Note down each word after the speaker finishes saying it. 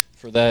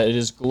for that. It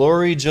is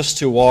glory just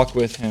to walk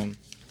with him.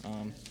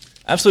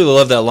 Absolutely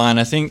love that line.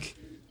 I think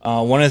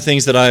one of the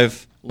things that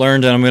I've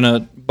learned, and I'm going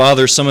to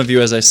bother some of you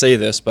as I say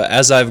this, but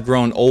as I've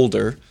grown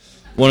older,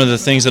 one of the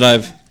things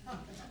that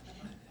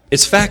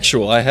it's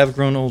factual, I have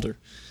grown older.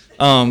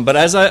 But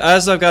as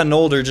I've gotten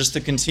older, just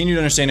the continued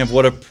understanding of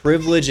what a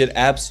privilege it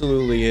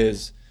absolutely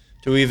is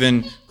to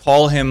even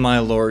call him my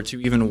Lord, to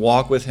even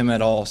walk with him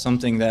at all,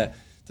 something that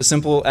the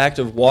simple act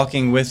of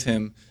walking with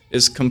him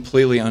is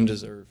completely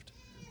undeserved.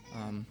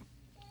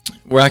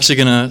 We're actually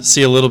going to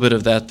see a little bit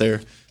of that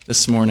there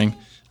this morning.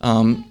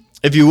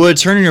 If you would,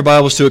 turn in your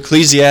Bibles to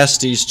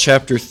Ecclesiastes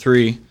chapter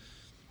 3.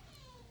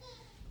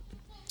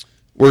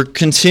 We're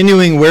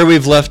continuing where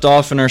we've left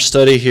off in our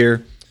study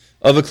here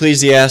of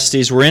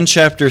Ecclesiastes. We're in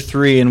chapter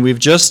 3, and we've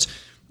just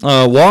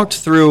walked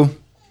through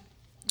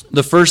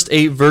the first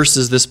 8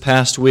 verses this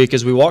past week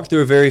as we walked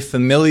through a very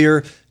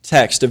familiar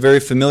text, a very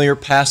familiar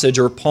passage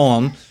or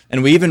poem,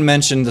 and we even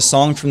mentioned the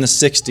song from the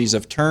 60s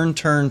of Turn,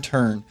 Turn,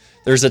 Turn.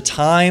 There's a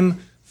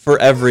time for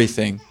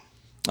everything.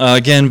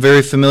 Again,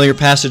 very familiar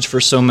passage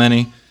for so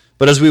many.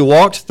 But as we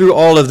walked through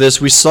all of this,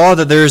 we saw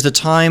that there is a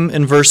time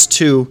in verse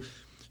 2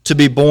 to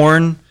be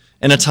born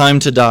and a time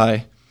to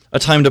die, a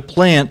time to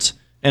plant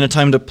and a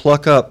time to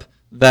pluck up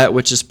that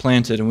which is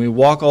planted. And we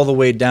walk all the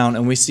way down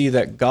and we see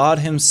that God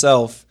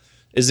himself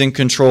is in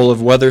control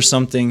of whether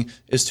something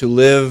is to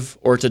live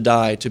or to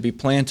die, to be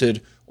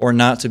planted or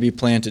not to be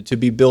planted, to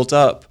be built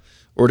up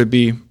or to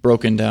be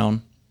broken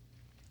down.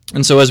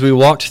 And so as we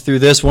walked through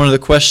this, one of the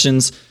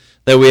questions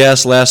that we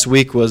asked last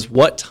week was,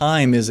 what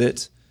time is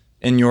it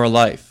in your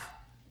life?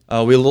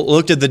 We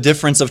looked at the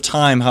difference of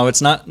time, how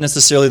it's not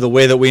necessarily the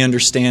way that we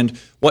understand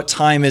what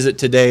time is it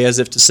today, as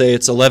if to say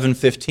it's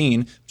 11:15,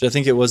 which I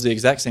think it was the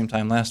exact same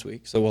time last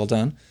week, so well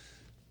done.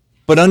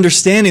 But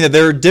understanding that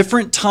there are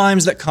different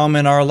times that come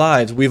in our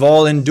lives. We've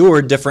all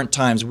endured different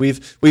times. We've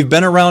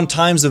been around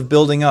times of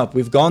building up.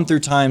 We've gone through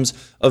times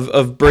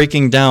of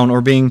breaking down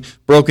or being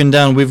broken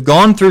down. We've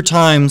gone through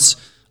times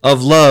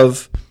of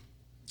love,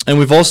 and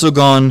we've also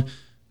gone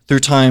through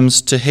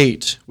times to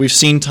hate. We've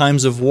seen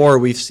times of war.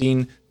 We've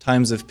seen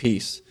times of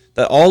peace.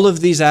 That all of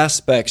these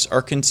aspects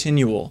are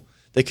continual.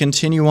 They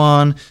continue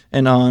on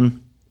and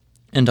on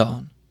and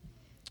on.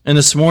 And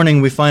this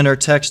morning we find our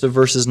text of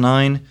verses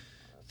 9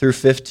 through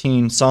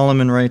 15.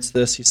 Solomon writes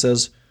this. He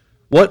says,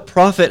 "What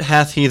profit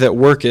hath he that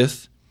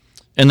worketh,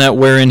 and that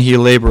wherein he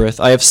laboreth?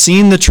 I have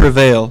seen the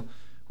travail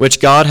which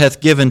God hath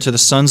given to the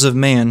sons of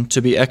man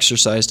to be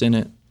exercised in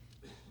it.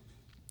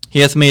 He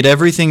hath made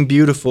everything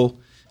beautiful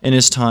in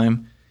his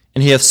time,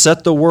 and he hath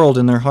set the world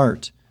in their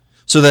heart,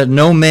 so that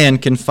no man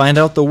can find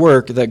out the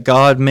work that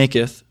God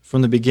maketh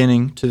from the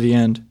beginning to the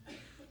end.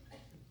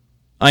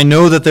 I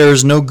know that there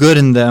is no good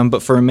in them,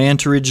 but for a man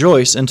to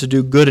rejoice and to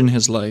do good in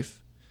his life,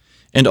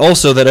 and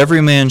also that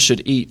every man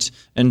should eat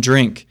and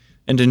drink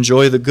and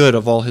enjoy the good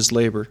of all his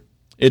labor.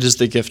 It is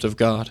the gift of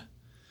God.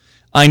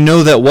 I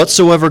know that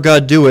whatsoever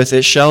God doeth,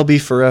 it shall be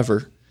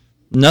forever.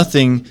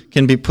 Nothing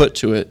can be put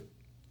to it,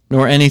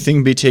 nor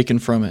anything be taken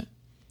from it.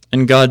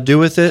 And God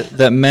doeth it,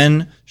 that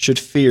men should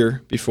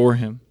fear before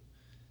him.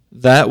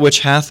 That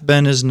which hath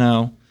been is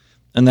now,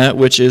 and that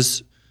which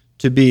is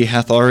to be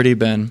hath already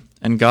been,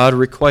 and God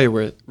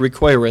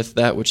requireth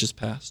that which is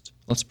past."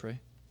 Let's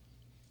pray.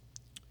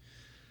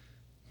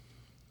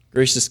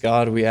 Gracious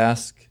God, we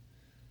ask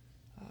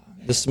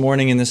this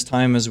morning in this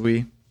time as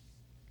we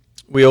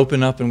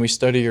open up and we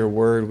study your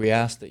word, we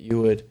ask that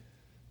you would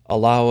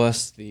allow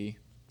us the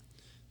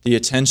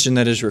attention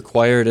that is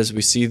required as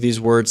we see these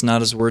words,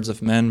 not as words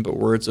of men, but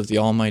words of the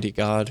Almighty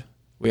God.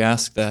 We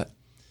ask that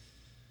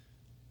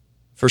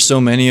for so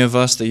many of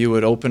us that you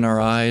would open our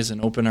eyes and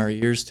open our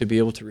ears to be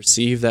able to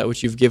receive that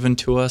which you've given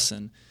to us.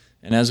 And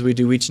as we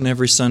do each and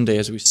every Sunday,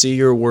 as we see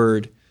your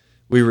word,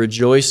 we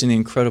rejoice in the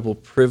incredible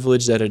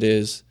privilege that it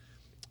is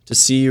to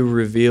see you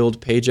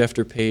revealed page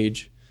after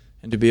page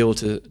and to be able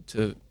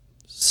to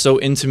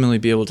so intimately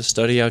be able to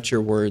study out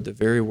your word, the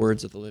very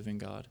words of the living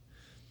God.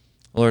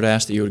 Lord, I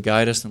ask that you would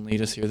guide us and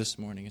lead us here this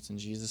morning. It's in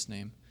Jesus'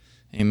 name.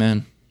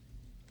 Amen.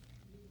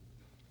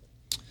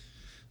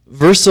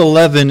 Verse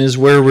 11 is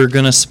where we're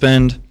going to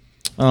spend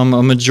a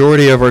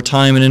majority of our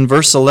time. And in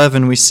verse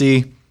 11 we see,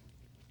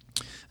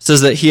 it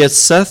says that he has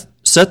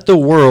set the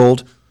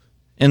world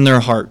in their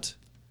heart.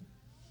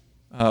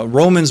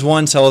 Romans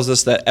 1 tells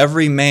us that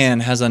every man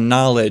has a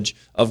knowledge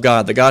of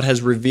God, that God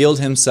has revealed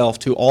himself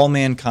to all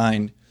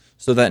mankind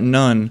so that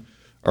none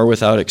are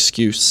without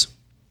excuse.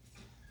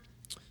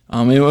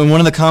 In one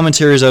of the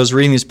commentaries I was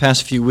reading these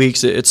past few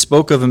weeks, it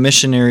spoke of a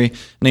missionary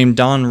named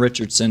Don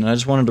Richardson. I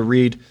just wanted to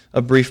read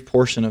a brief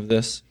portion of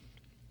this.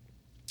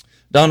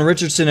 Don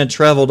Richardson had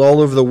traveled all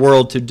over the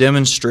world to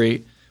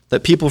demonstrate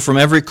that people from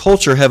every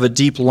culture have a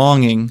deep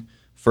longing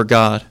for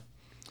God.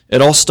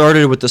 It all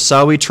started with the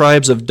Sawi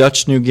tribes of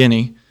Dutch New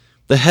Guinea,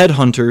 the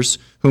headhunters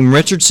whom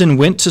Richardson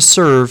went to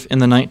serve in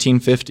the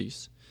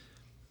 1950s.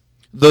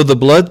 Though the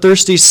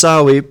bloodthirsty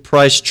Sawi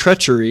prized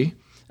treachery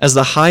as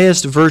the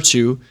highest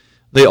virtue,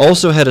 they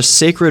also had a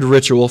sacred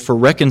ritual for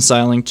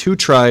reconciling two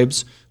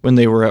tribes when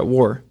they were at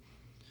war.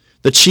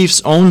 the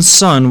chief's own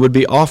son would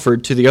be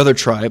offered to the other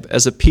tribe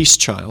as a peace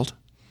child.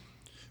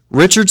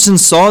 Richardson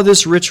saw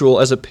this ritual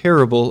as a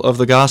parable of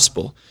the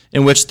gospel,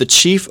 in which the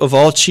chief of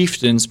all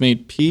chieftains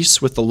made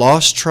peace with the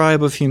lost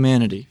tribe of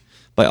humanity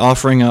by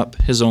offering up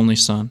his only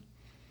son.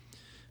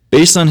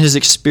 Based on his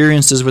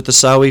experiences with the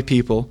Sawi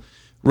people,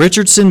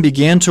 Richardson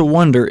began to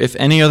wonder if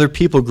any other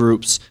people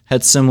groups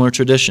had similar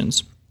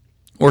traditions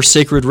or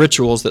sacred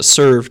rituals that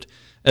served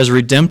as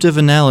redemptive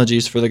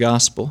analogies for the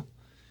gospel.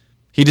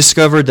 He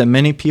discovered that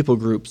many people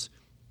groups,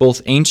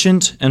 both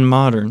ancient and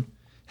modern,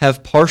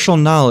 have partial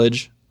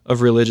knowledge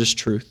of religious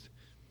truth.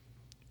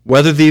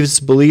 Whether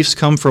these beliefs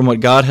come from what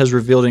God has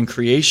revealed in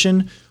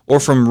creation or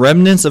from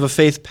remnants of a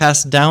faith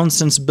passed down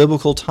since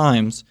biblical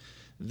times,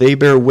 they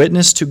bear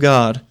witness to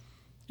God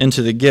and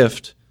to the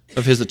gift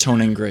of his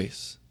atoning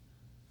grace.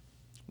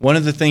 One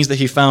of the things that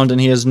he found,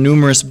 and he has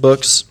numerous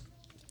books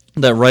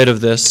that write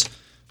of this,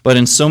 but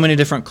in so many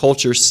different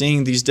cultures,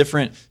 seeing these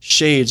different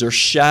shades or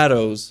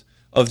shadows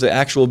of the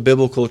actual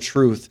biblical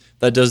truth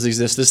that does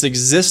exist, this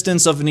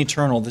existence of an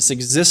eternal, this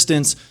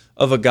existence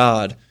of a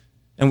God.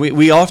 And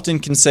we often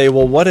can say,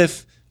 well, what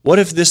if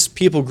this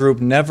people group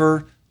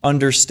never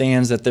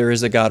understands that there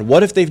is a God?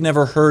 What if they've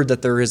never heard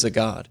that there is a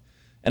God?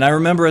 And I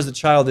remember as a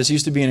child, this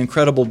used to be an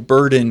incredible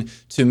burden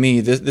to me,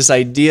 this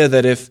idea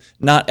that if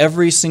not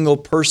every single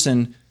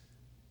person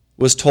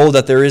was told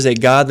that there is a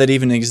God that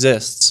even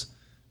exists,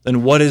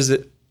 then what is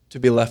it to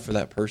be left for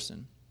that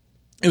person?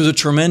 It was a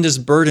tremendous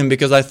burden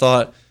because I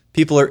thought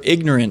people are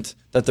ignorant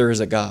that there is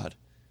a God.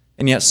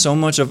 And yet so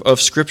much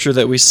of Scripture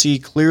that we see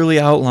clearly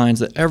outlines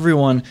that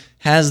everyone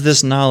has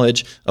this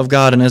knowledge of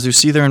God. And as we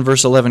see there in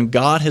verse 11,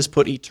 God has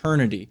put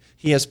eternity.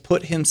 He has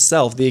put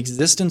himself, the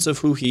existence of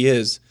who he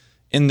is,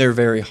 in their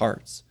very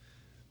hearts.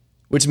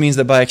 Which means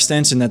that by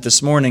extension that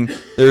this morning,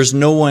 there's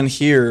no one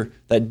here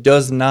that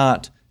does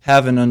not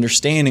have an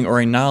understanding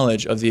or a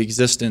knowledge of the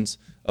existence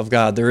of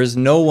God. There is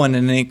no one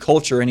in any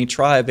culture, any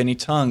tribe, any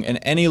tongue, in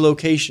any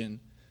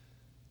location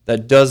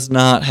that does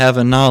not have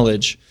a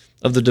knowledge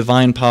of the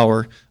divine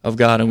power of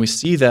God. And we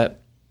see that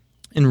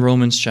in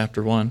Romans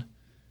chapter 1.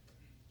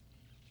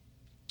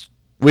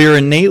 We are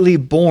innately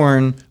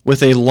born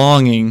with a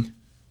longing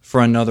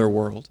for another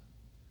world.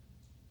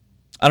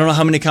 I don't know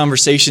how many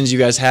conversations you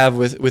guys have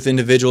with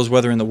individuals,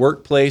 whether in the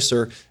workplace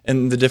or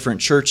in the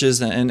different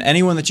churches and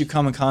anyone that you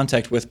come in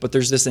contact with, but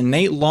there's this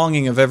innate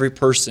longing of every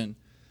person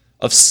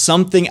of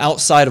something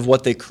outside of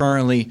what they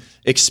currently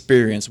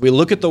experience. We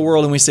look at the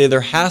world and we say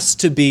there has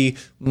to be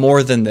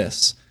more than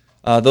this.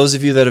 Those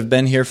of you that have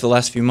been here for the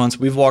last few months,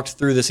 we've walked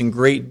through this in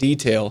great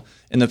detail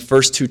in the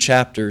first 2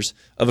 chapters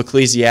of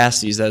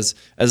Ecclesiastes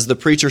as the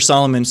preacher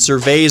Solomon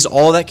surveys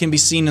all that can be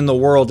seen in the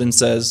world and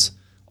says,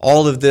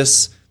 all of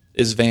this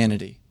is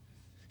vanity.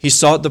 He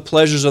sought the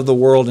pleasures of the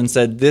world and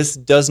said, this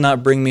does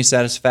not bring me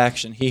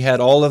satisfaction. He had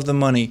all of the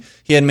money.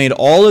 He had made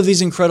all of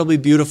these incredibly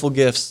beautiful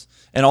gifts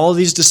and all of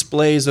these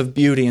displays of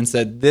beauty and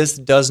said, this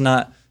does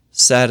not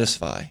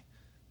satisfy.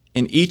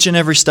 In each and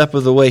every step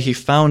of the way, he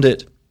found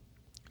it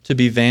to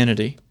be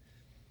vanity.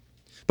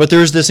 But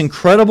there is this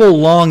incredible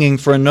longing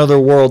for another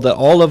world that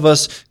all of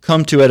us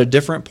come to at a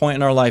different point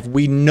in our life.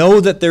 We know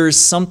that there is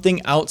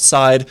something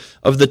outside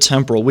of the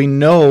temporal. We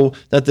know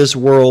that this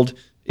world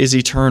is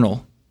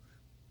eternal.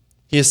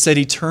 He has set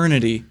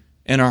eternity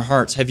in our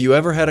hearts. Have you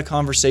ever had a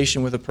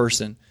conversation with a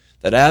person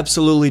that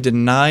absolutely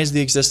denies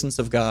the existence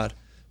of God,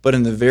 but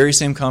in the very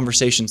same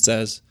conversation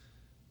says,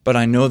 but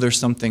I know there's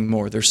something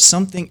more. There's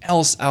something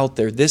else out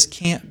there. This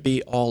can't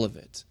be all of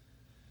it.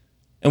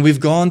 And we've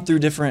gone through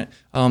different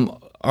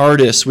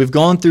artists. We've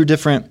gone through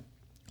different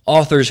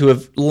authors who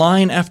have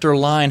line after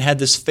line had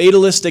this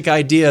fatalistic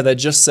idea that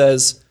just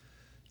says,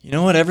 you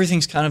know what,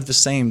 everything's kind of the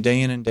same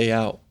day in and day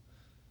out.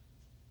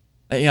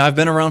 I've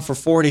been around for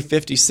 40,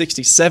 50,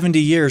 60, 70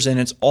 years, and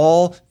it's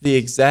all the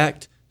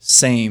exact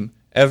same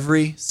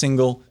every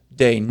single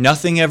day.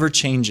 Nothing ever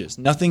changes.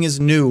 Nothing is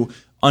new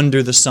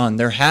under the sun.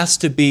 There has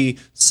to be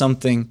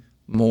something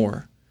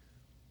more.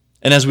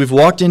 And as we've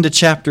walked into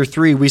chapter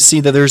 3, we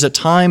see that there's a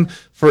time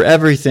for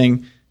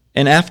everything.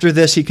 And after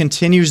this, he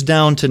continues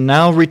down to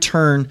now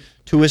return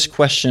to his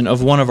question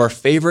of one of our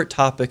favorite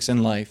topics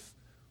in life,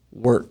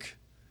 work.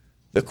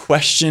 The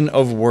question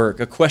of work,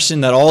 a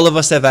question that all of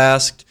us have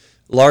asked,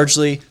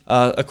 largely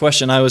a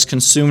question I was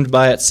consumed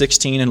by at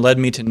 16 and led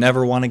me to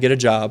never want to get a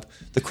job.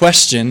 The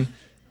question,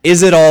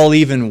 is it all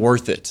even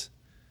worth it?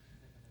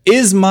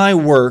 Is my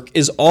work,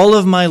 is all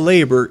of my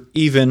labor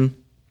even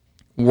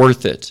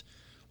worth it?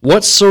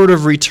 What sort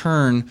of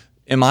return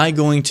am I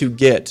going to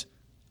get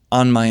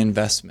on my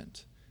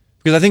investment?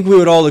 Because I think we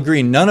would all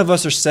agree, none of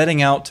us are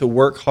setting out to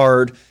work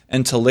hard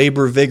and to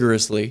labor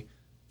vigorously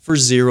for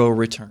zero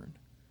return.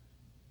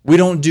 We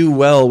don't do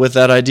well with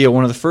that idea.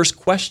 One of the first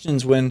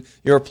questions when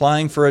you're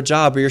applying for a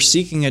job or you're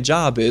seeking a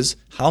job is,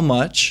 how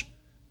much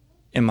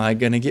am I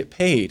going to get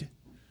paid?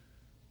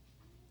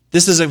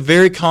 This is a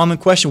very common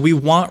question. We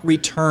want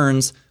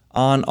returns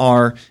on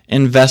our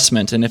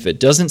investment. And if it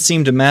doesn't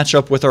seem to match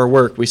up with our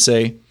work, we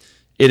say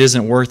it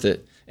isn't worth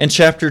it. In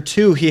chapter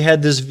 2, he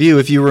had this view.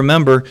 If you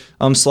remember,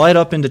 slide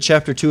up into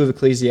chapter 2 of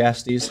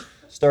Ecclesiastes.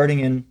 starting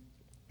in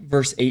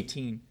verse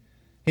 18.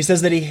 He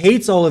says that he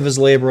hates all of his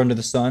labor under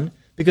the sun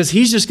because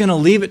he's just going to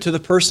leave it to the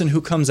person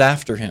who comes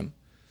after him.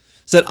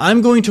 Said,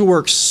 I'm going to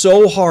work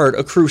so hard,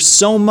 accrue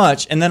so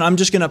much, and then I'm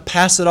just going to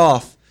pass it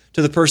off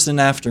to the person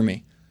after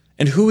me.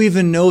 And who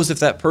even knows if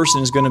that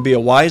person is going to be a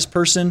wise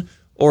person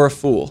or a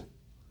fool?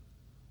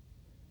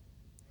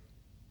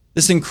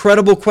 This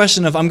incredible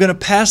question of, I'm going to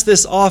pass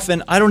this off,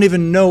 and I don't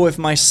even know if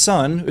my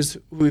son, who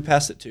we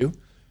pass it to,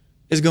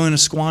 is going to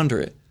squander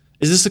it.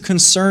 Is this a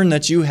concern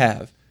that you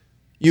have?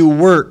 You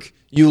work,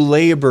 you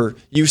labor,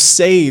 you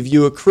save,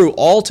 you accrue,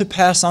 all to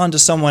pass on to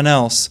someone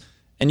else,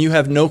 and you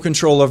have no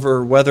control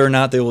over whether or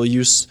not they will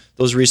use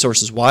those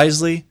resources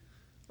wisely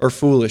or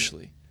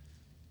foolishly.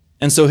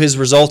 And so his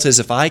result is,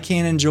 if I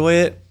can't enjoy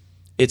it,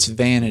 it's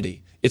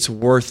vanity. It's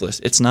worthless.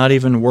 It's not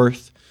even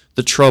worth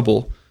the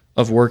trouble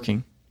of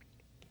working.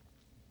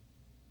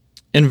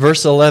 In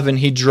verse 11,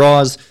 he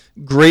draws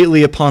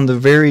greatly upon the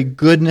very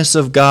goodness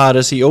of God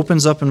as he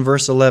opens up in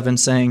verse 11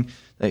 saying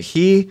that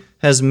he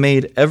has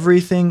made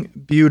everything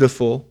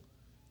beautiful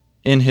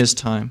in his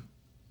time.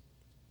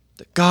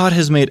 That God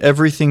has made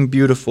everything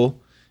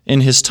beautiful in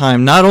his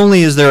time. Not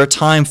only is there a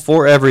time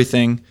for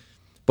everything,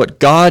 but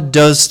God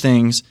does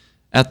things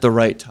at the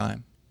right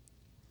time.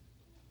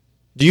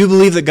 Do you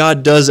believe that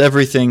God does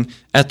everything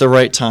at the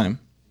right time?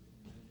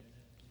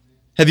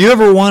 Have you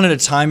ever wanted a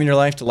time in your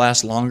life to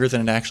last longer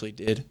than it actually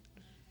did?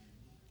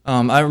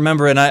 I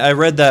remember, and I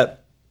read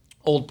that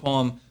old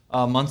poem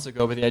months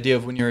ago, but the idea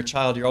of when you're a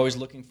child, you're always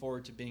looking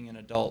forward to being an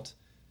adult.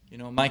 You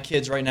know, my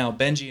kids right now,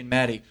 Benji and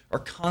Maddie, are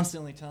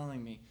constantly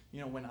telling me,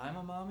 you know, when I'm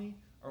a mommy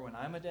or when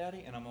I'm a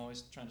daddy, and I'm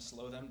always trying to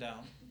slow them down,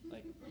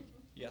 like,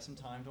 you have some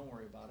time, don't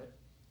worry about it.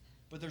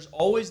 But there's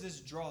always this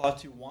draw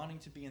to wanting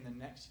to be in the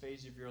next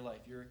phase of your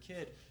life. You're a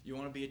kid. You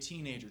want to be a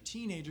teenager.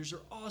 Teenagers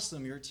are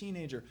awesome. You're a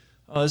teenager.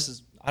 Oh,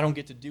 I don't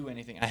get to do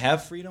anything. I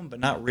have freedom, but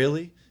not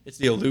really. It's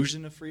the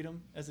illusion of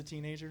freedom as a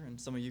teenager, and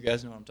some of you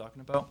guys know what I'm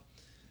talking about.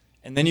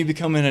 And then you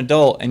become an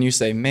adult, and you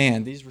say,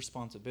 man, these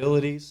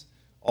responsibilities,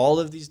 all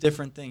of these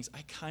different things,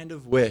 I kind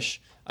of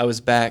wish I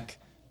was back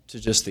to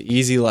just the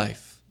easy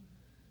life.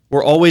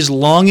 We're always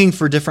longing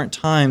for different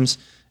times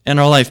in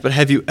our life, but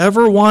have you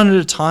ever wanted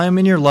a time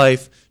in your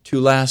life to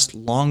last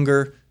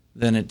longer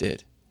than it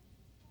did?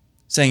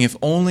 Saying, if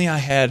only I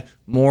had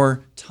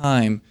more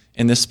time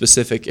in this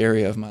specific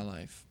area of my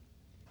life.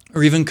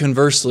 Or even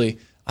conversely,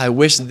 I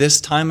wish this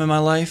time in my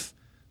life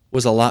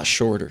was a lot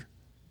shorter.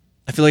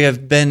 I feel like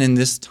I've been in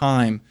this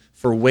time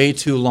for way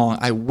too long.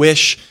 I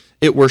wish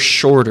it were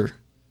shorter.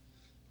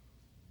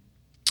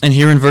 And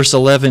here in verse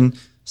 11,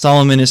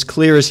 Solomon is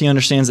clear as he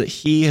understands that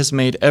he has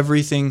made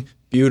everything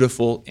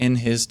beautiful in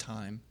his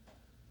time.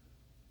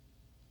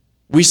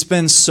 We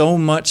spend so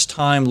much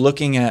time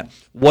looking at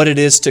what it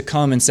is to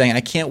come and saying,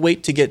 I can't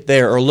wait to get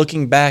there, or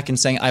looking back and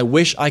saying, I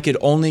wish I could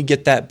only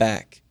get that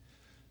back,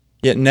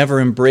 yet never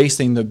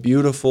embracing the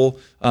beautiful,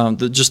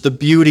 just the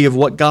beauty of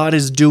what God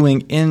is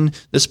doing in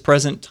this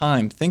present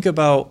time. Think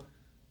about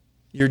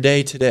your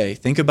day today.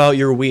 Think about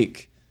your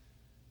week.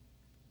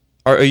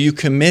 Are you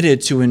committed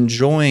to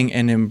enjoying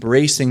and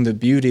embracing the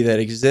beauty that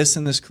exists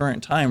in this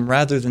current time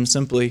rather than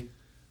simply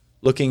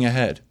looking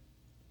ahead?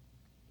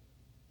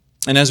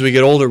 And as we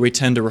get older, we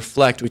tend to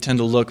reflect, we tend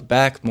to look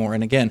back more.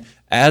 And again,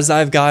 as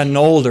I've gotten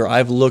older,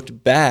 I've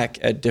looked back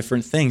at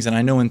different things. And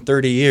I know in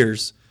 30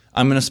 years,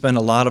 I'm going to spend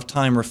a lot of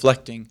time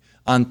reflecting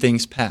on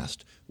things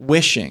past.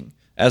 Wishing,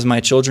 as my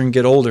children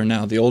get older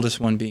now, the oldest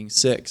one being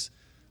 6,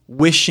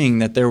 wishing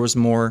that there was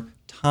more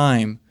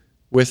time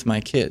with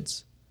my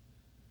kids.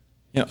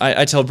 You know,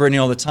 I tell Brittany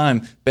all the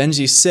time,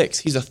 Benji's 6,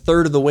 he's a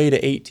third of the way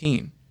to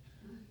 18.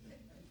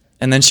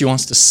 And then she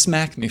wants to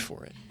smack me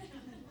for it.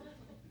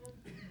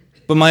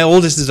 But my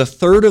oldest is a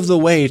third of the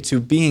way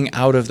to being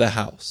out of the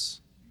house.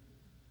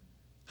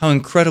 How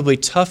incredibly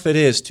tough it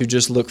is to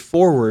just look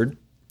forward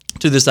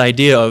to this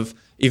idea of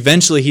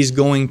eventually he's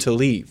going to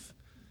leave.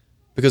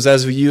 Because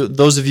as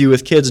those of you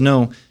with kids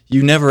know,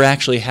 you never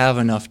actually have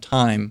enough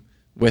time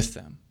with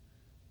them.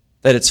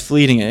 That it's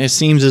fleeting. It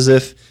seems as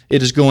if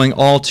it is going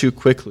all too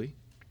quickly.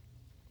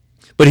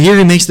 But here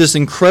he makes this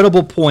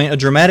incredible point, a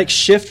dramatic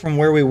shift from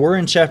where we were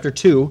in chapter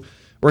 2,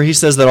 where he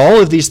says that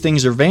all of these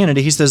things are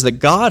vanity. He says that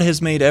God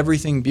has made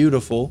everything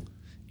beautiful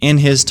in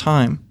his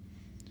time.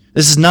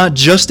 This is not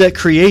just at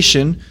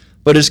creation,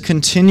 but his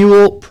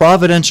continual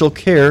providential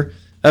care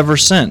ever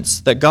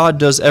since, that God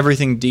does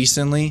everything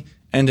decently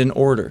and in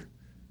order.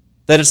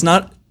 That it's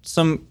not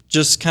some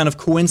just kind of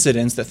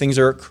coincidence that things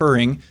are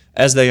occurring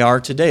as they are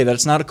today. That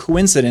it's not a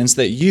coincidence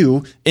that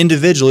you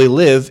individually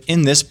live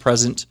in this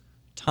present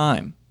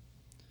time.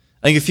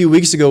 I think a few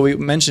weeks ago we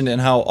mentioned it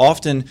and how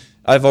often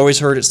I've always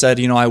heard it said,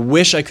 I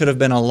wish I could have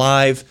been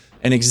alive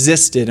and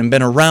existed and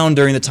been around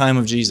during the time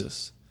of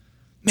Jesus.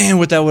 Man,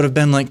 what that would have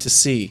been like to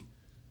see.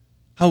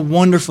 How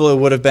wonderful it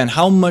would have been.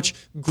 How much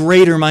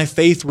greater my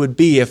faith would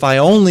be if I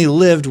only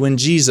lived when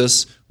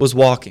Jesus was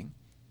walking.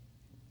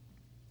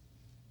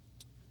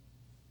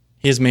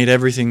 He has made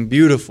everything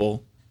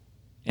beautiful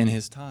in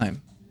his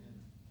time.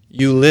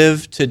 You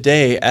live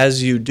today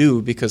as you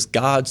do because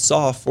God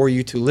saw for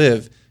you to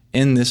live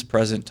in this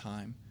present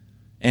time.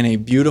 And a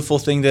beautiful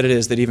thing that it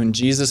is that even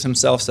Jesus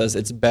himself says,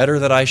 it's better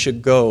that I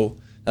should go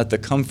that the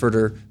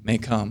Comforter may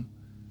come.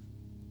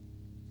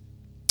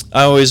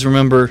 I always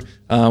remember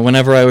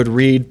whenever I would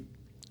read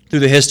through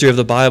the history of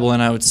the Bible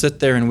and I would sit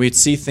there and we'd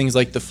see things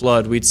like the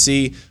flood. We'd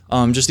see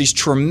just these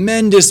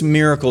tremendous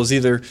miracles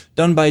either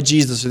done by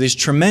Jesus or these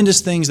tremendous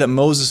things that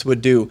Moses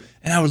would do.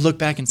 And I would look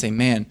back and say,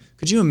 man,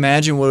 could you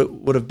imagine what it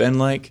would have been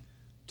like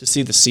to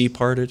see the sea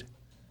parted?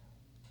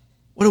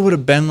 What it would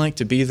have been like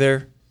to be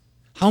there?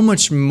 How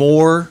much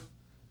more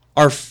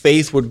our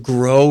faith would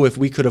grow if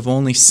we could have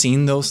only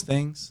seen those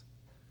things?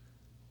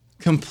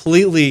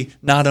 Completely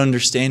not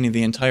understanding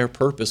the entire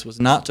purpose was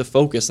not to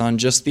focus on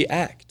just the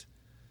act.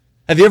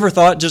 Have you ever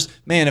thought just,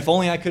 man, if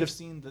only I could have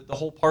seen the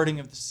whole parting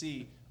of the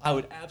sea, I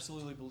would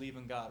absolutely believe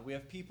in God. We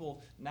have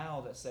people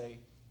now that say,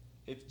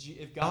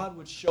 if God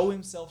would show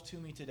himself to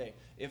me today,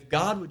 if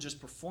God would just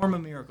perform a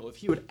miracle, if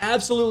he would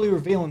absolutely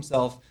reveal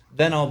himself,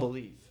 then I'll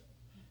believe.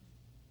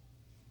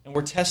 And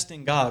we're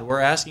testing God. We're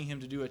asking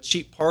him to do a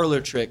cheap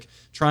parlor trick,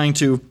 trying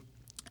to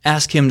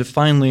ask him to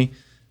finally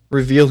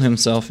reveal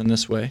himself in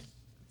this way.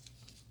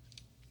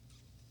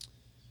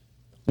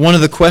 One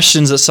of the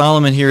questions that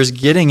Solomon here is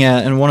getting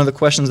at, and one of the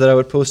questions that I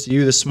would pose to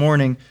you this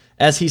morning,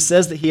 as he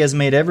says that he has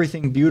made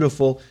everything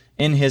beautiful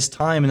in his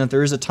time and that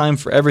there is a time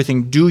for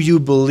everything, do you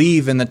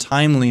believe in the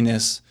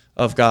timeliness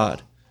of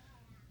God?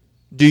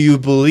 Do you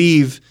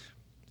believe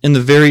in the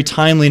very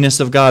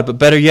timeliness of God? But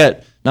better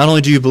yet, not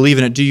only do you believe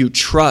in it, do you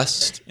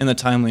trust in the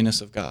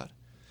timeliness of God?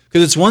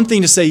 Because it's one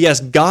thing to say,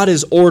 yes, God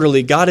is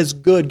orderly, God is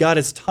good, God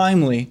is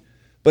timely,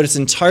 but it's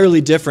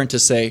entirely different to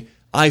say,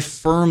 I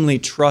firmly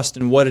trust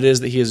in what it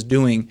is that he is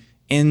doing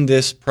in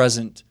this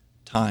present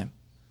time.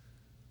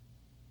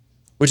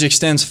 Which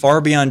extends far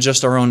beyond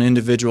just our own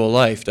individual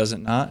life, does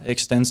it not? It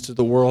extends to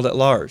the world at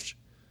large.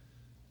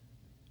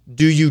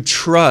 Do you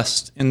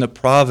trust in the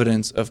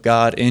providence of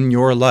God in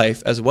your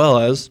life as well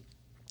as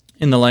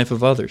in the life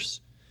of others?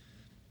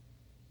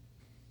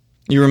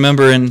 You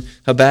remember in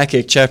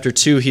Habakkuk chapter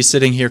 2, he's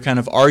sitting here kind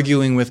of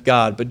arguing with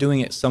God, but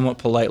doing it somewhat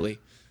politely,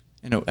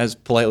 as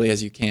politely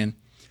as you can.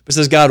 But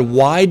says, God,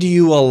 why do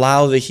you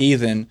allow the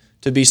heathen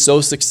to be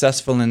so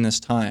successful in this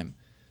time?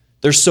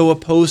 They're so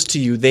opposed to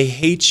you. They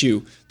hate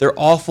you. They're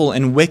awful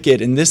and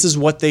wicked, and this is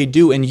what they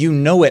do, and you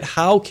know it.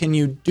 How can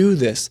you do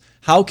this?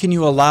 How can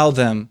you allow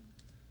them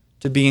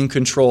to be in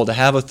control, to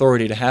have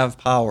authority, to have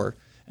power?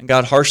 And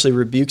God harshly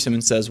rebukes him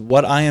and says,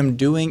 what I am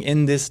doing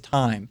in this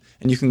time,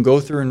 and you can go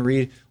through and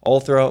read all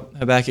throughout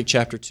Habakkuk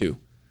chapter 2.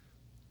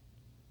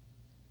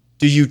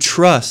 Do you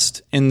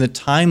trust in the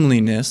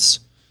timeliness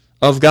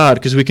of God?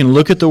 Because we can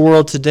look at the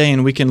world today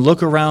and we can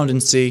look around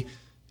and see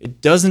it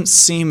doesn't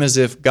seem as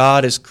if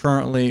God is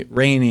currently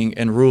reigning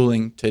and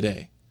ruling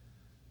today.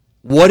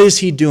 What is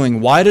he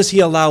doing? Why does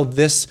he allow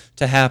this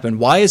to happen?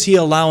 Why is he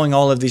allowing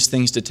all of these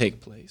things to take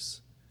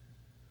place?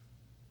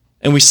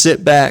 And we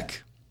sit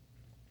back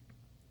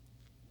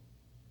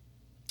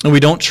and we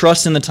don't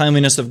trust in the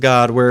timeliness of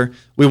God, where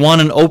we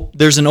want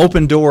there's an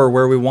open door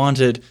where we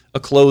wanted a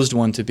closed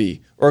one to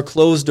be, or a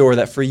closed door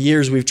that for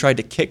years we've tried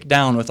to kick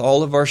down with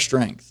all of our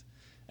strength,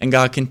 and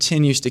God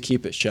continues to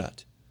keep it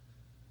shut.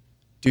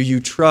 Do you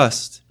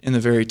trust in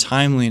the very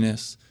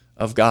timeliness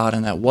of God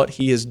and that what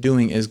he is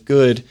doing is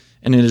good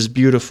and it is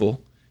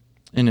beautiful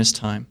in his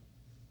time?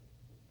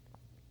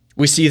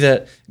 We see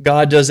that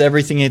God does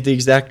everything at the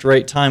exact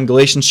right time.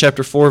 Galatians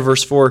chapter 4,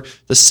 verse 4,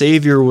 the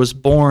Savior was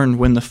born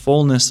when the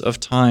fullness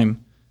of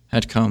time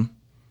had come.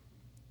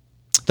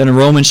 Then in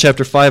Romans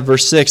chapter 5,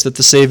 verse 6, that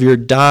the Savior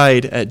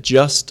died at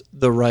just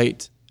the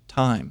right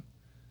time.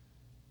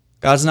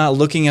 God's not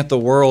looking at the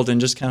world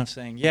and just kind of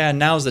saying, yeah,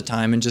 now's the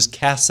time, and just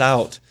casts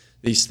out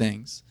these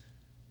things.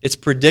 It's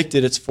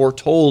predicted, it's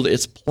foretold,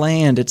 it's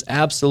planned, it's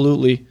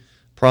absolutely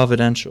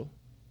providential.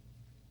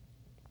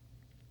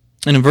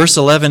 And in verse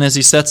 11, as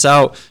he sets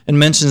out and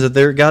mentions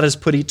that God has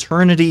put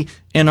eternity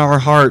in our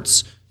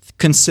hearts,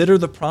 consider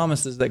the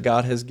promises that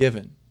God has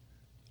given.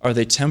 Are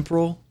they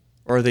temporal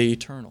or are they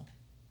eternal?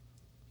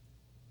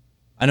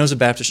 I know it's a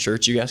Baptist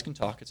church. You guys can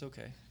talk. It's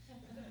okay.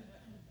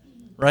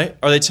 Right?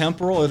 Are they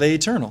temporal or are they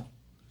eternal?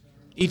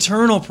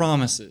 Eternal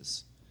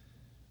promises.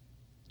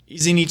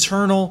 He's an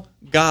eternal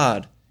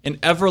God, an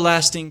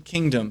everlasting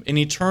kingdom, an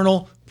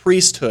eternal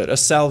priesthood, a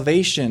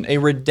salvation, a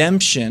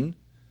redemption,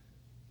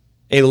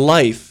 a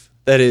life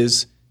that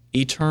is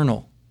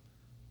eternal.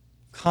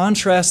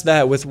 Contrast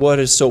that with what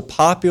is so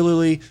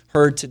popularly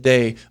heard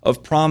today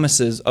of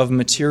promises of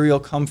material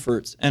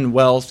comforts and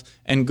wealth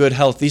and good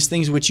health. These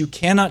things which you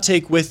cannot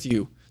take with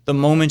you the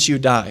moment you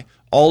die.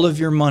 All of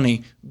your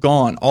money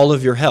gone. All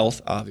of your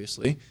health,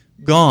 obviously,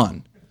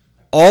 gone.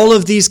 All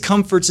of these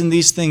comforts and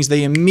these things,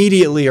 they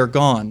immediately are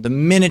gone the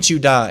minute you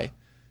die.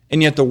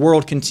 And yet the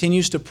world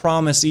continues to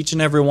promise each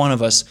and every one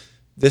of us,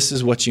 this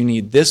is what you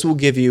need. This will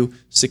give you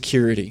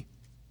security.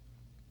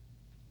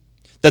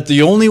 That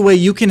the only way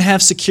you can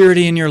have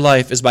security in your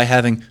life is by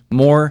having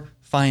more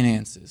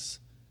finances.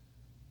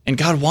 And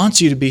God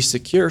wants you to be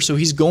secure, so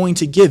he's going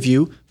to give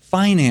you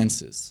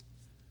finances.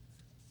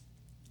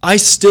 I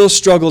still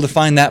struggle to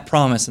find that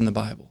promise in the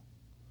Bible.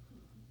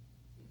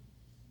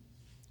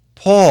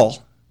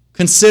 Paul,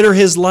 consider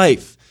his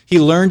life. He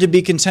learned to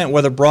be content,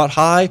 whether brought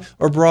high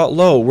or brought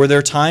low. Were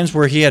there times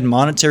where he had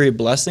monetary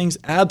blessings?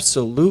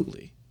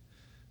 Absolutely.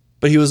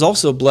 But he was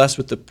also blessed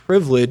with the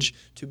privilege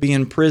to be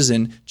in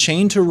prison,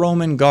 chained to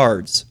Roman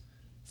guards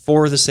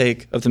for the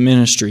sake of the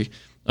ministry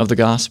of the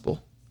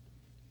gospel.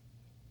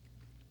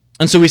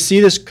 And so we see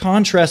this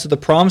contrast of the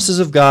promises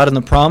of God and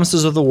the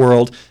promises of the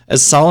world,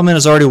 as Solomon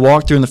has already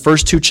walked through in the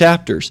first 2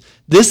 chapters.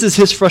 This is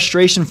his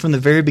frustration from the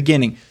very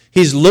beginning.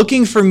 He's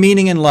looking for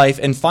meaning in life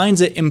and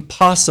finds it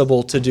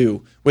impossible to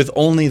do with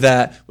only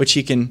that which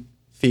he can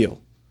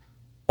feel,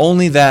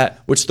 only that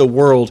which the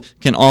world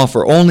can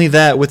offer, only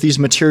that with these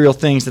material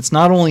things. It's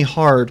not only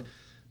hard,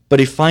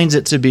 but he finds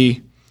it to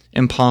be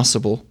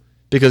impossible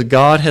because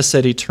God has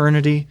set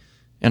eternity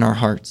in our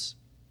hearts.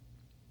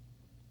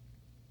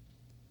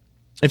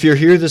 If you're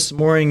here this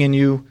morning and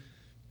you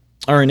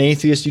are an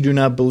atheist, you do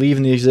not believe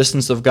in the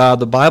existence of God,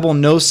 the Bible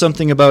knows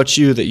something about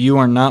you that you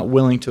are not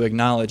willing to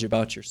acknowledge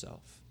about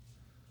yourself.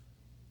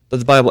 But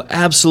the Bible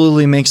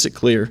absolutely makes it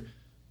clear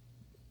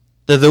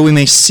that though we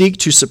may seek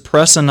to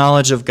suppress a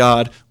knowledge of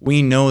God,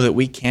 we know that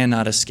we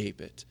cannot escape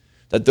it.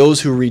 That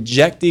those who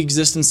reject the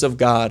existence of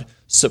God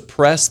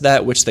suppress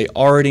that which they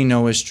already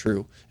know is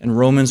true. And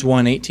Romans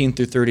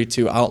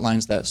 1:18-32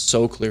 outlines that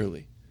so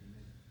clearly.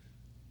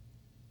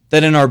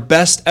 That in our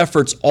best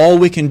efforts, all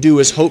we can do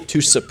is hope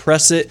to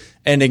suppress it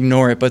and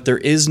ignore it, but there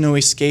is no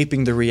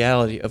escaping the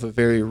reality of a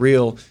very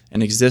real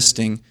and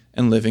existing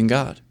and living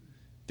God,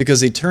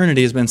 because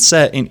eternity has been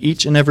set in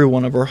each and every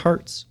one of our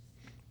hearts.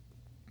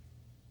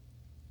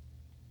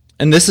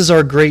 And this is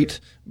our great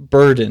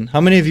burden.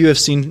 How many of you have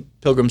seen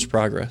Pilgrim's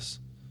Progress?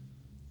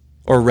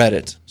 Or read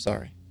it,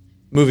 sorry.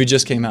 Movie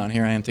just came out, and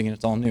here I am thinking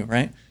it's all new,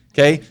 right?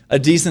 Okay, a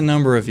decent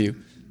number of you.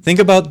 Think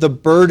about the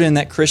burden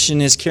that Christian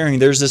is carrying.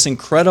 There's this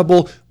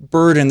incredible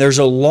burden. There's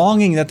a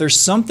longing that there's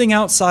something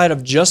outside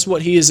of just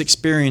what he is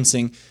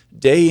experiencing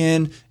day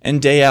in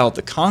and day out,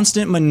 the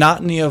constant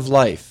monotony of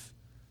life.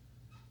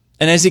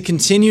 And as he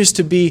continues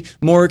to be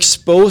more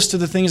exposed to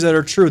the things that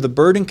are true, the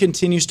burden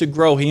continues to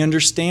grow. He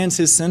understands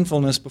his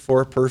sinfulness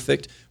before a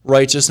perfect,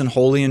 righteous, and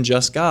holy and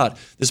just God.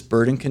 This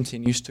burden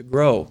continues to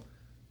grow.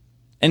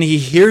 And he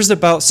hears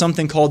about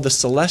something called the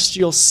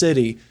celestial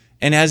city.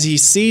 And as he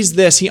sees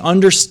this, he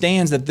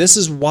understands that this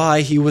is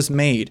why he was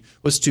made,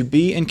 was to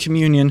be in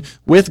communion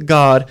with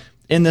God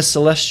in this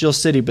celestial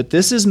city. But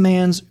this is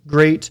man's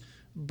great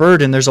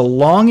burden. There's a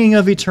longing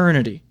of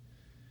eternity.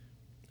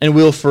 And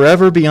we'll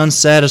forever be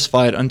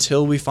unsatisfied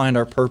until we find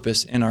our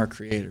purpose in our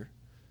Creator.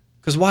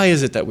 Because why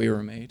is it that we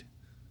were made?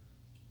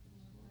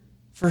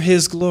 For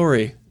His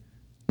glory,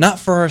 not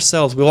for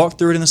ourselves. We walked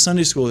through it in the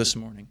Sunday school this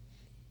morning.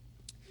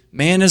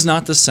 Man is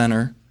not the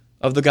center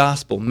of the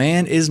gospel.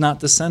 Man is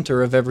not the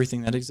center of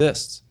everything that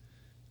exists.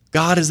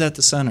 God is at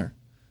the center.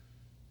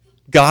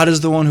 God is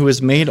the one who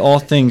has made all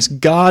things.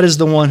 God is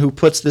the one who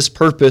puts this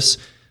purpose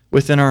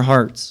within our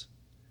hearts.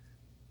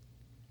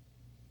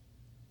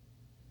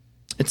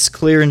 It's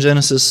clear in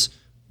Genesis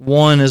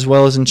 1 as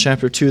well as in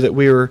chapter 2 that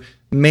we were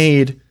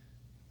made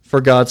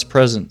for God's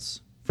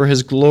presence, for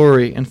His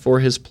glory, and for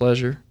His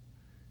pleasure.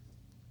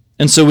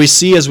 And so we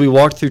see as we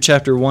walk through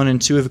chapter 1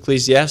 and 2 of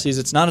Ecclesiastes,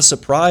 it's not a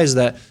surprise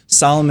that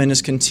Solomon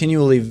is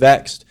continually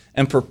vexed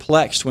and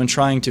perplexed when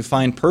trying to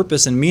find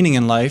purpose and meaning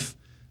in life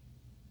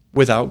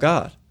without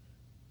God.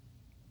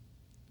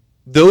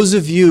 Those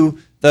of you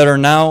that are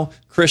now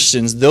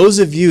Christians, those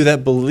of you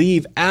that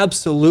believe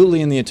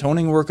absolutely in the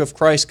atoning work of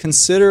Christ,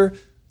 consider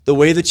the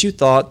way that you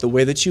thought, the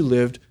way that you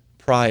lived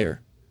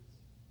prior.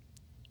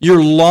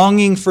 You're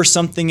longing for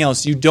something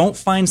else. You don't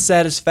find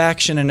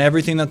satisfaction in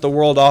everything that the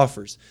world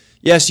offers.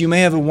 Yes, you may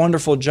have a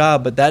wonderful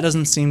job, but that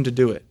doesn't seem to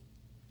do it.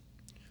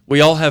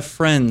 We all have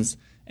friends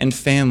and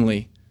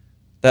family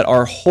that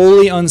are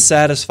wholly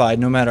unsatisfied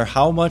no matter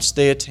how much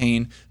they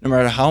attain, no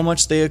matter how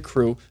much they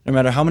accrue, no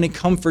matter how many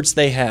comforts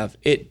they have.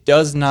 It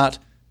does not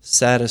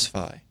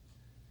satisfy.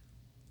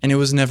 And it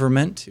was never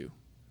meant to.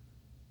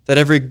 That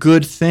every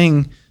good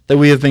thing that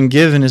we have been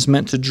given is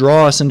meant to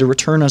draw us and to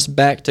return us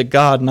back to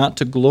God, not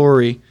to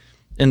glory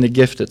in the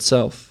gift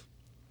itself.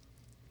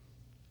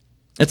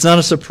 It's not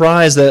a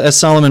surprise that as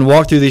Solomon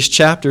walked through these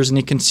chapters and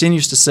he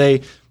continues to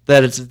say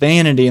that it's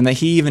vanity and that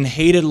he even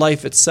hated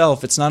life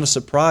itself, it's not a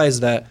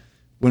surprise that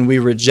when we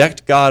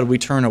reject God, we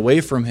turn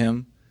away from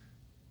Him,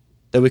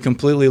 that we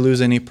completely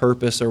lose any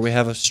purpose or we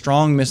have a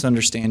strong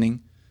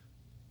misunderstanding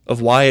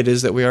of why it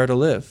is that we are to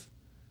live.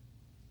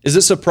 Is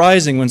it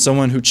surprising when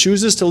someone who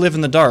chooses to live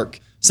in the dark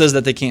says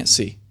that they can't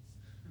see?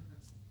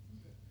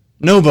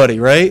 Nobody,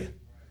 right?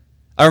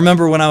 I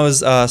remember when I was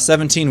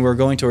 17, we were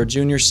going to our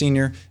junior,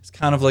 senior. It's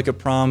kind of like a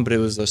prom, but it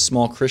was a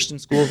small Christian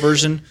school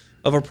version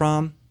of a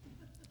prom.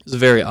 It was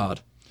very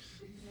odd.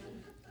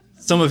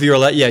 Some of you are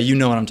like, yeah, you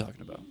know what I'm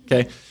talking about.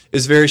 Okay,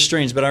 it's very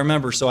strange. But I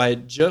remember, so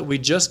we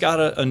just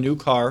got a new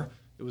car.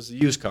 It was a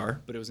used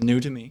car, but it was new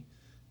to me.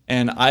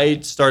 And I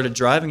started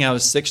driving. I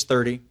was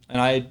 6:30,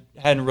 and I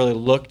hadn't really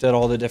looked at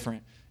all the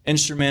different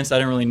instruments. I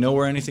didn't really know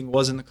where anything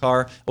was in the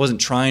car. I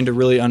wasn't trying to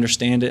really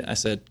understand it. I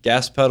said,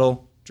 gas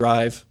pedal,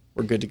 drive,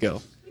 we're good to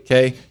go.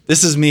 Okay?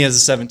 This is me as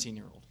a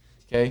 17-year-old.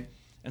 okay?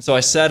 And so I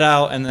set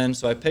out, and then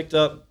so I picked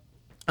up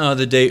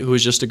the date, who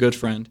was just a good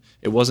friend.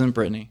 It wasn't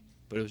Brittany,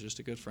 but it was just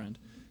a good friend,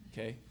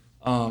 okay?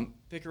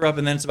 Pick her up,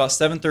 and then it's about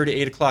 7:30,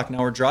 8 o'clock. Now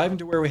we're driving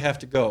to where we have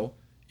to go.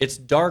 It's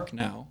dark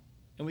now,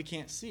 and we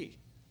can't see.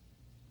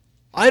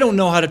 I don't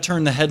know how to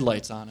turn the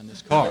headlights on in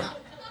this car.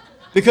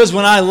 Because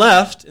when I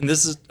left, and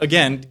this is,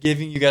 again,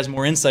 giving you guys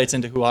more insights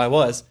into who I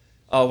was,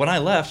 when I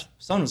left,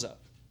 sun was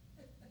up.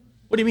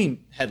 What do you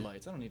mean,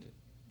 headlights? I don't need to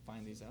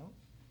find these out.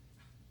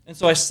 And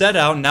so I set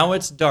out, now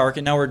it's dark,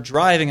 and now we're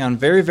driving on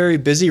very, very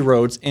busy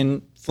roads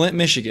in Flint,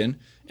 Michigan,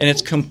 and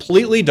it's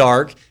completely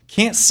dark,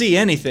 can't see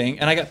anything,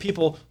 and I got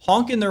people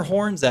honking their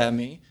horns at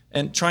me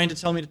and trying to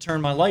tell me to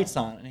turn my lights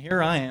on. And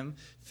here I am,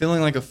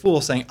 feeling like a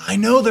fool, saying, I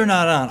know they're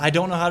not on. I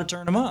don't know how to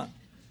turn them on.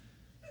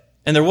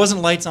 And there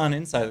wasn't lights on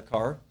inside the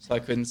car, so I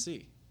couldn't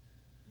see.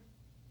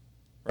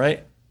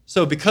 Right?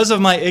 So because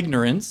of my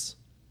ignorance,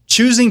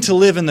 choosing to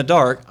live in the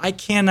dark, I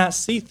cannot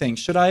see things.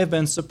 Should I have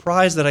been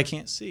surprised that I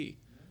can't see?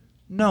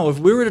 No, if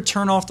we were to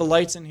turn off the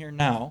lights in here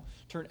now,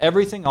 turn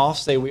everything off,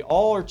 say we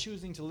all are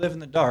choosing to live in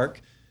the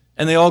dark,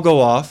 and they all go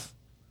off,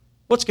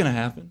 what's going to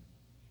happen?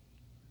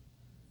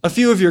 A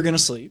few of you are going to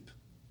sleep,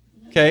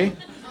 okay?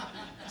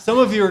 Some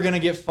of you are going to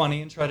get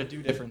funny and try to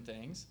do different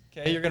things,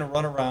 okay? You're going to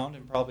run around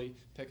and probably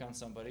pick on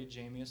somebody,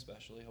 Jamie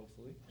especially,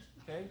 hopefully,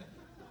 okay?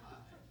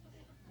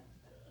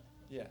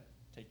 Yeah,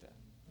 take that,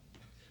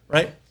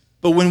 right?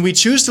 But when we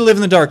choose to live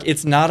in the dark,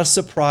 it's not a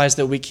surprise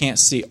that we can't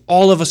see.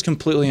 All of us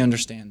completely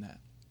understand that.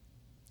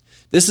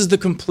 This is the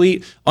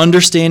complete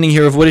understanding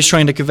here of what he's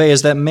trying to convey,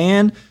 is that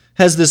man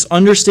has this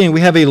understanding.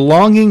 We have a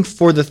longing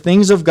for the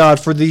things of God,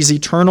 for these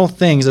eternal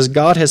things, as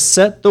God has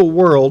set the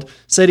world,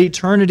 set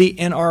eternity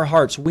in our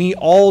hearts. We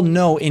all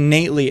know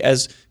innately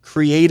as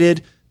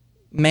created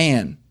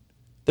man,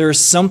 there is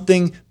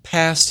something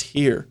past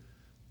here.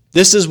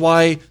 This is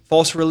why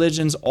false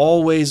religions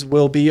always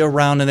will be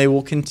around, and they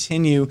will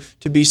continue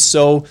to be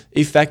so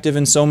effective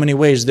in so many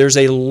ways. There's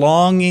a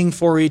longing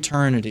for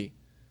eternity.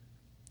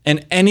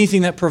 And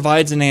anything that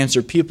provides an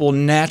answer, people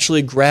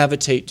naturally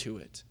gravitate to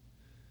it.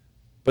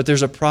 But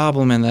there's a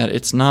problem in that.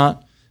 It's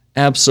not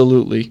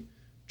absolutely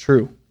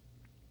true.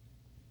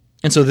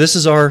 And so this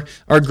is our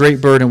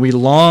great burden. We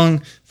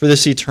long for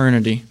this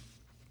eternity.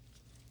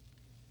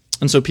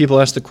 And so people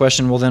ask the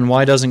question, well then,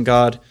 why doesn't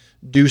God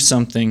do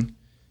something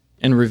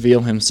and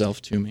reveal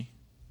himself to me?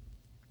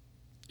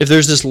 If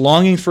there's this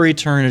longing for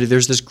eternity,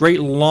 there's this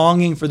great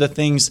longing for the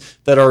things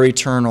that are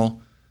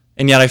eternal,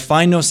 and yet I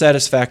find no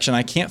satisfaction,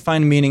 I can't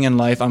find meaning in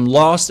life, I'm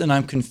lost and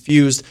I'm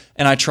confused,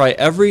 and I try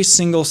every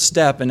single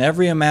step and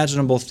every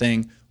imaginable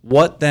thing,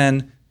 what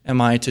then am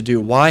I to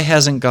do? Why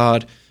hasn't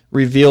God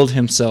revealed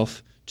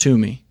himself to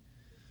me?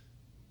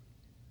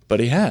 But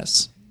he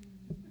has.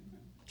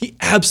 He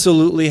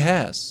absolutely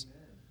has.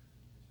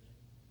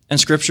 And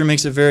Scripture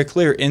makes it very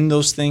clear, in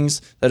those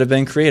things that have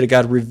been created,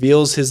 God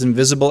reveals his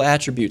invisible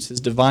attributes,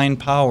 his divine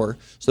power,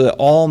 so that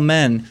all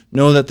men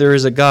know that there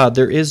is a God.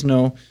 There is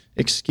no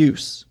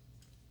excuse.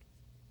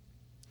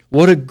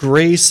 What a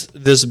grace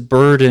this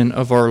burden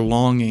of our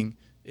longing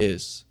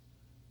is.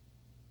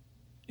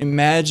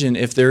 Imagine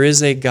if there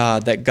is a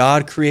God, that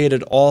God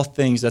created all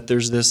things, that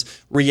there's this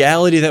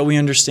reality that we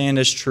understand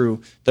as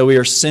true, that we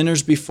are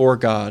sinners before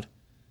God,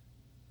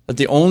 that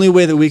the only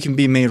way that we can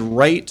be made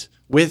right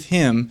with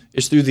him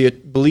is through the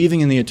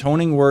believing in the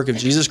atoning work of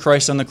Jesus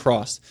Christ on the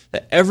cross,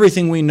 that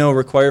everything we know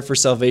required for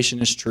salvation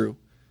is true.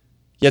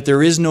 Yet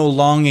there is no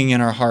longing in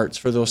our hearts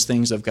for those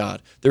things of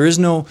God. There is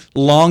no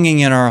longing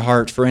in our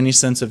heart for any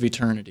sense of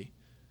eternity.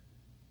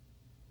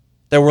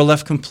 That we're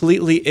left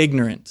completely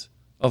ignorant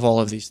of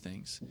all of these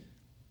things.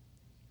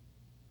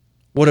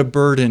 What a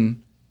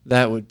burden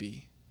that would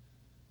be.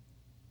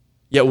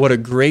 Yet what a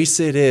grace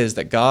it is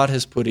that God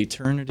has put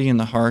eternity in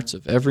the hearts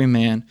of every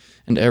man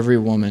and every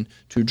woman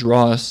to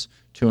draw us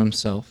to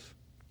himself.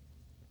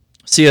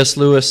 C.S.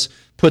 Lewis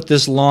put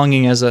this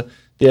longing as the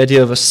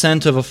idea of a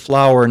scent of a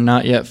flower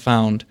not yet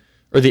found,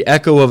 or the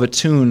echo of a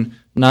tune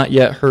not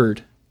yet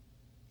heard,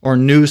 or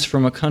news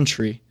from a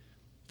country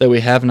that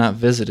we have not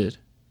visited.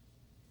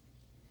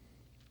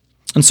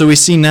 And so we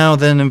see now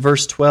then in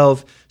verse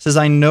 12, it says,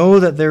 I know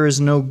that there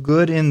is no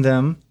good in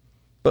them,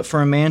 but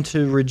for a man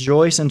to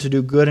rejoice and to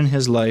do good in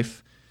his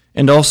life,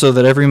 and also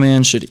that every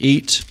man should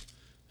eat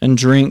and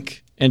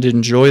drink and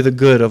enjoy the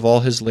good of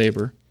all his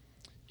labor.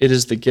 It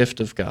is the gift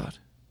of God.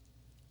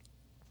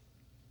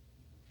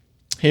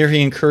 Here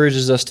he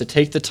encourages us to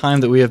take the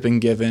time that we have been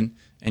given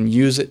and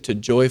use it to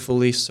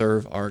joyfully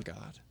serve our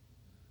God.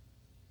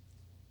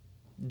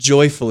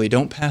 Joyfully.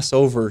 Don't pass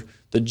over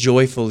the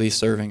joyfully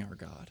serving our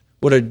God.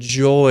 What a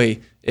joy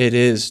it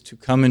is to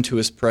come into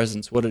his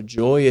presence. What a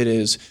joy it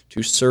is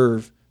to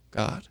serve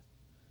God.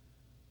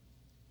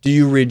 Do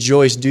you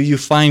rejoice? Do you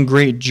find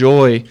great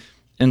joy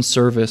in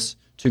service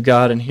to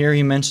God? And here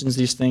he mentions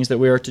these things that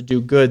we are to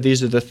do good.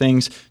 These are the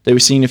things that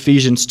we see in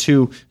Ephesians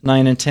 2,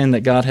 9 and 10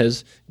 that God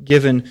has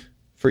given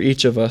for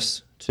each of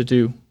us to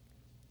do.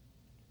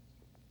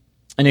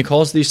 And he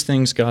calls these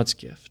things God's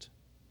gift.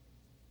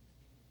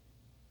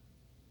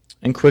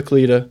 And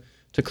quickly to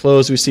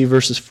close, we see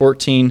verses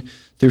 14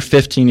 through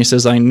 15, he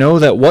says, I know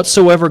that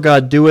whatsoever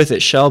God doeth,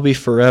 it shall be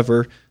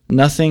forever.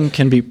 Nothing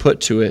can be put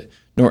to it,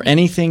 nor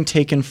anything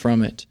taken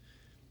from it.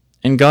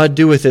 And God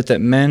doeth it that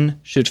men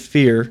should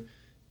fear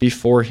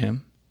before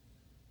him.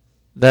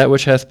 That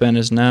which hath been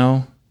is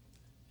now,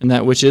 and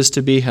that which is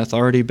to be hath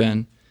already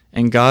been,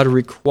 and God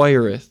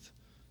requireth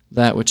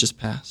that which is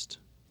past.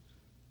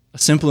 A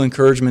simple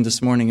encouragement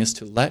this morning is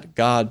to let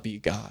God be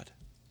God.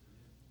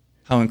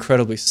 How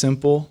incredibly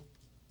simple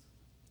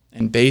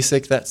and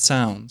basic that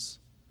sounds.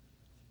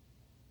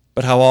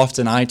 But how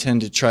often I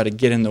tend to try to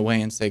get in the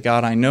way and say,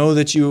 God, I know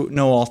that you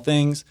know all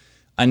things.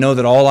 I know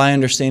that all I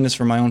understand is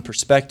from my own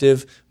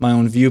perspective, my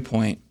own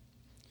viewpoint.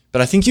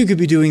 But I think you could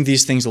be doing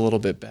these things a little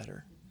bit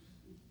better.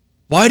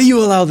 Why do you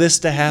allow this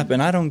to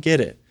happen? I don't get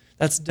it.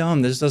 That's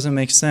dumb. This doesn't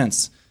make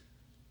sense.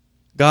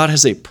 God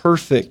has a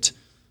perfect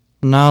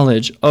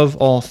knowledge of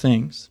all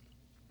things.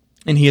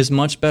 And he is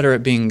much better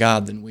at being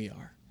God than we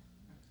are.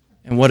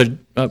 And what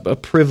a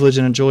privilege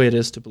and a joy it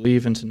is to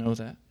believe and to know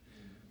that.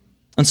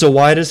 And so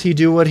why does he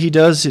do what he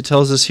does? It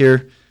tells us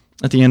here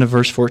at the end of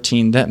verse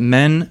 14, that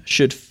men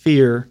should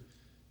fear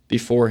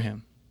before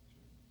him.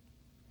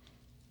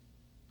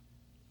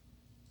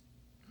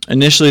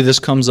 Initially, this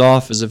comes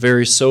off as a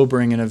very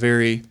sobering and a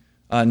very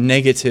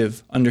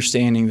negative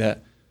understanding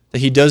that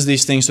he does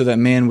these things so that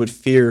man would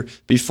fear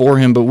before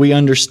him. But we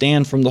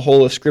understand from the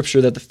whole of Scripture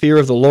that the fear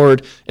of the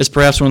Lord is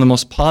perhaps one of the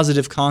most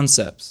positive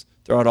concepts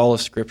throughout all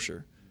of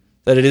Scripture.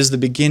 That it is the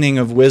beginning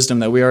of wisdom,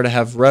 that we are to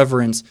have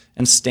reverence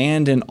and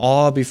stand in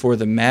awe before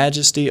the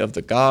majesty of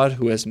the God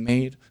who has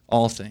made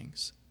all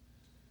things.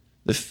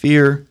 The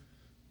fear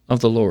of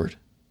the Lord.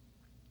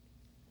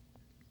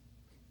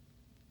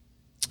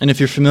 And if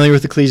you're familiar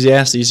with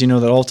Ecclesiastes, you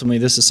know that ultimately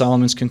this is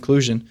Solomon's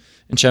conclusion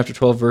in chapter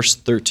 12, verse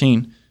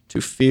 13,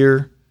 to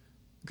fear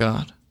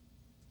God.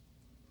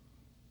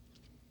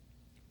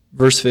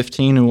 Verse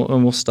 15,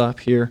 and we'll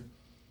stop here,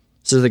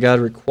 says that God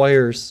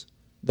requires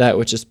that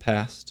which is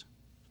past.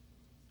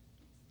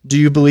 Do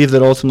you believe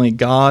that ultimately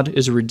God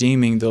is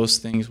redeeming those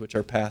things which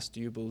are past? Do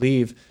you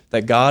believe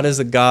that God is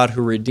a God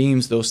who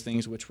redeems those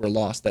things which were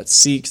lost, that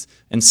seeks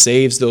and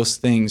saves those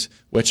things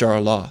which are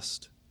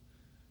lost?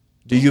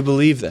 Do you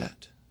believe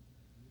that?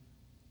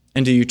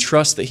 And do you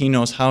trust that he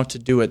knows how to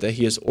do it, that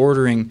he is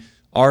ordering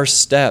our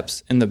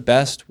steps in the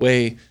best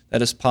way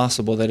that is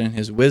possible, that in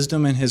his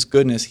wisdom and his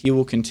goodness he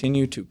will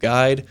continue to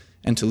guide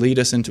and to lead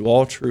us into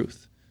all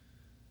truth,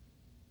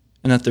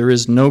 and that there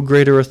is no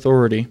greater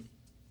authority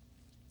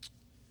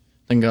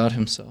than God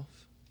himself?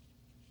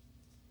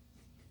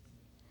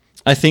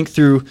 I think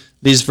through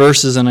these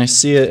verses and I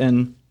see it,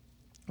 and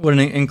what an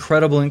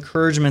incredible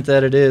encouragement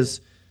that it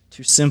is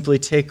to simply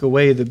take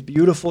away the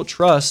beautiful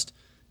trust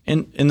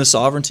in the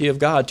sovereignty of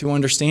God, to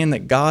understand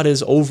that God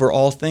is over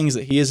all things,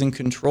 that he is in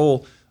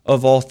control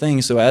of all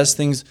things. So as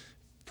things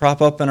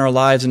prop up in our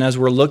lives and as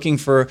we're looking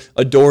for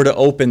a door to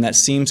open that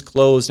seems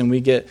closed and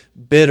we get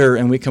bitter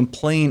and we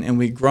complain and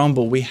we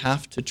grumble, we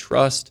have to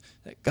trust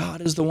that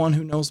God is the one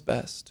who knows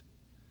best.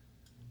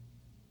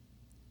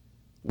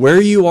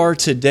 Where you are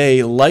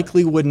today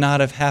likely would not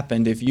have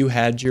happened if you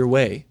had your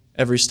way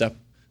every step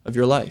of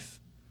your life.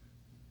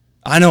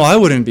 I know I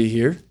wouldn't be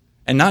here,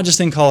 and not just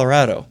in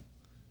Colorado.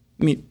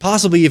 I mean,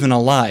 possibly even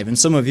alive. And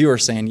some of you are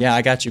saying, yeah,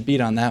 I got you beat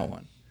on that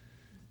one.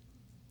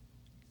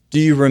 Do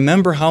you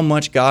remember how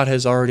much God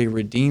has already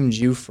redeemed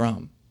you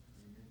from?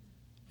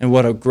 And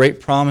what a great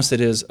promise it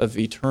is of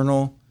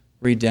eternal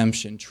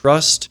redemption.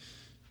 Trust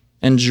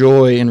and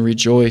joy and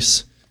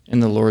rejoice in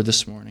the Lord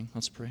this morning.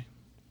 Let's pray.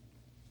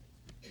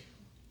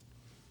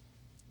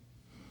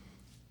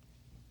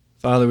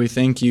 Father, we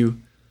thank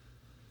you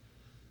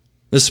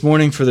this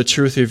morning for the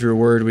truth of your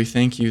word. We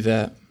thank you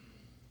that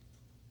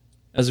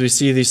as we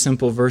see these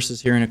simple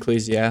verses here in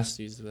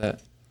Ecclesiastes,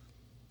 that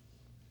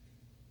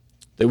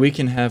we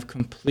can have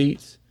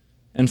complete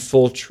and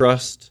full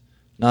trust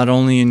not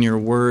only in your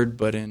word,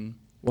 but in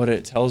what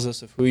it tells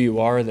us of who you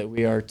are, that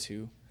we are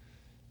to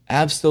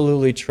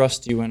absolutely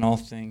trust you in all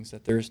things,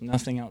 that there is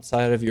nothing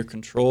outside of your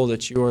control,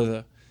 that you are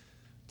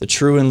the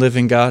true and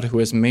living God who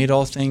has made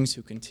all things,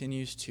 who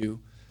continues to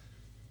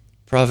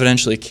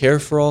providentially care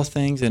for all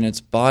things, and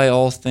it's by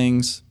all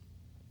things.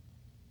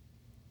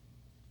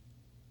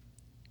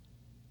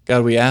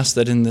 God, we ask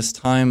that in this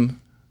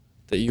time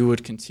that you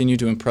would continue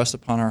to impress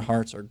upon our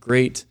hearts our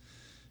great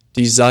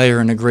desire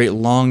and a great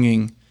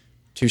longing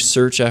to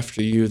search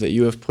after you, that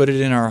you have put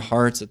it in our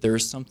hearts that there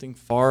is something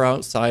far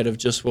outside of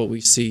just what we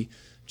see,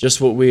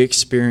 just what we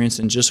experience,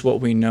 and just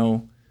what we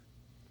know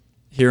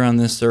here on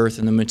this earth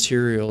in the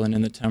material and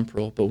in the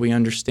temporal. But we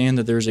understand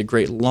that there is a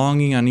great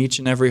longing on each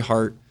and every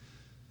heart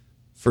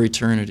for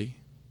eternity.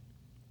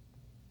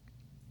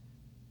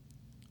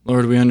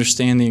 Lord, we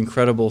understand the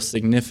incredible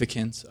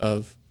significance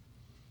of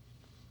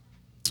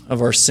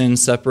our sin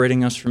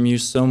separating us from you,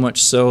 so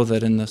much so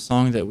that in the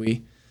song that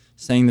we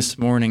sang this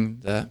morning,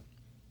 that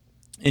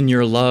in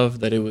your love,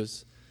 that it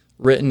was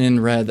written in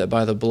red, that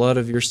by the blood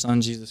of your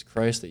Son, Jesus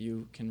Christ, that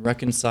you can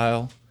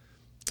reconcile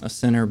a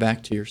sinner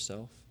back to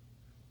yourself.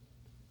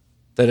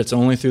 that it's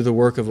only through the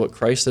work of what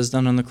Christ has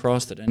done on the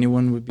cross that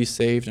anyone would be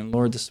saved. And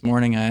Lord, this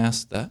morning I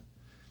ask that.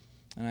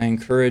 And I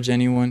encourage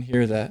anyone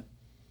here that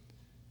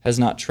has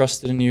not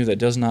trusted in you, that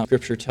does not.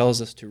 Scripture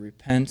tells us to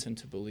repent and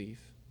to believe.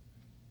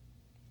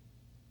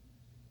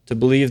 To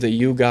believe that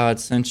you, God,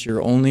 sent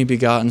your only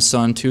begotten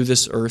Son to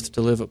this earth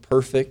to live a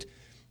perfect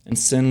and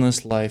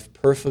sinless life,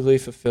 perfectly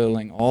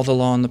fulfilling all the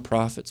law and the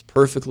prophets,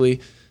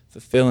 perfectly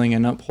fulfilling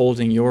and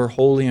upholding your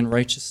holy and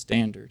righteous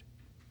standard.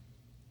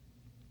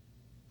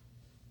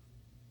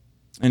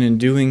 And in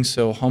doing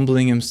so,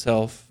 humbling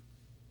himself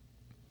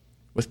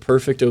with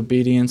perfect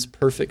obedience,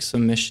 perfect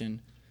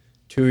submission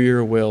to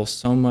your will,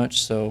 so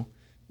much so,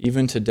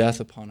 even to death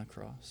upon a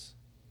cross.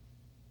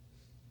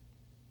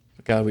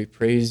 But God, we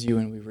praise you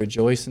and we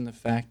rejoice in the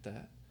fact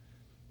that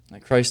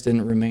Christ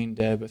didn't remain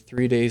dead, but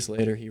 3 days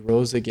later he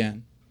rose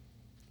again,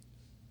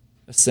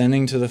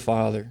 ascending to the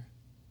Father,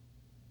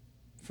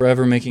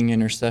 forever making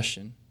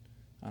intercession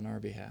on our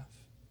behalf.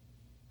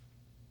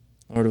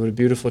 Lord, what a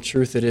beautiful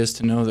truth it is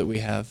to know that we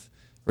have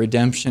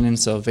redemption and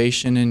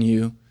salvation in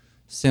you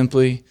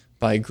simply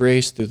by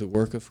grace through the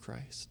work of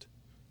Christ.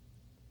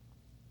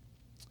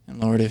 And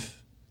Lord,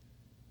 if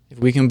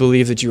we can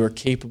believe that you are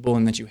capable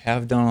and that you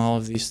have done all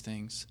of these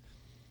things,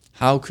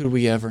 how could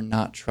we ever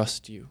not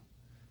trust you?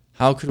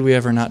 How could we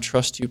ever not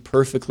trust you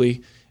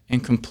perfectly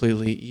and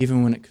completely,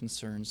 even when it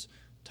concerns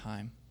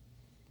time?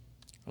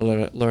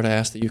 Lord, I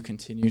ask that you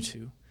continue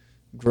to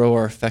grow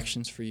our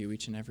affections for you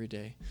each and every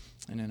day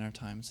and in our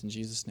times. In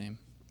Jesus' name,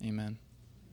 amen.